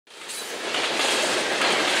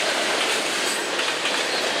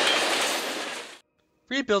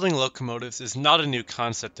Rebuilding locomotives is not a new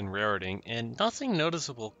concept in railroading, and nothing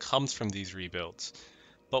noticeable comes from these rebuilds,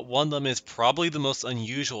 but one of them is probably the most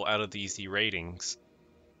unusual out of these deratings.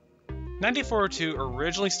 9402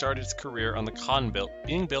 originally started its career on the Cotton Belt,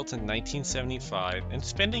 being built in 1975 and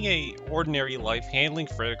spending an ordinary life handling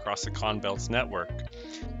freight across the Cotton Belt's network.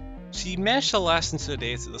 She managed to last into the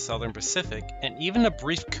days of the Southern Pacific and even a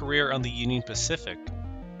brief career on the Union Pacific.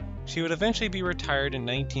 She would eventually be retired in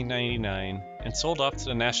 1999 and sold off to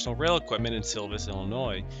the National Rail Equipment in Silvis,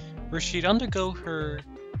 Illinois, where she'd undergo her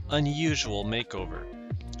unusual makeover.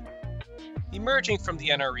 Emerging from the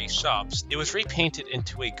NRE shops, it was repainted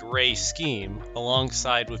into a gray scheme,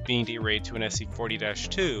 alongside with being derated to an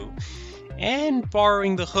SC40-2, and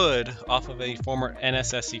borrowing the hood off of a former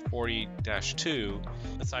NSSC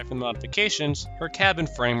 40-2. Aside from the modifications, her cabin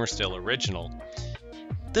frame were still original.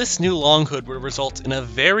 This new long hood would result in a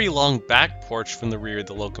very long back porch from the rear of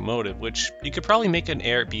the locomotive, which you could probably make an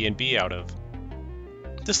AirBNB out of.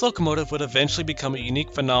 This locomotive would eventually become a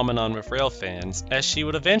unique phenomenon with rail fans, as she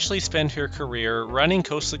would eventually spend her career running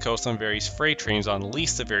coast to coast on various freight trains on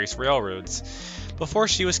lease to various railroads, before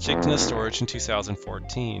she was kicked into storage in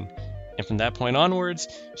 2014. And from that point onwards,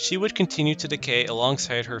 she would continue to decay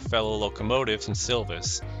alongside her fellow locomotives in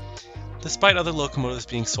Silvis. Despite other locomotives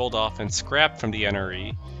being sold off and scrapped from the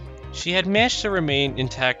NRE, she had managed to remain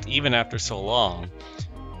intact even after so long.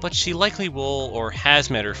 But she likely will or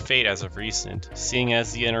has met her fate as of recent, seeing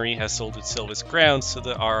as the NRE has sold its Silvis grounds to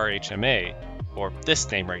the RRHMA, or this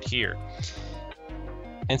name right here.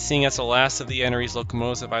 And seeing as the last of the NRE's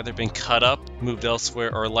locomotives have either been cut up, moved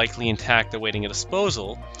elsewhere, or likely intact awaiting a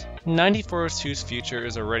disposal, 9402's future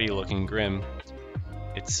is already looking grim.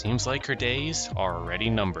 It seems like her days are already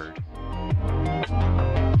numbered.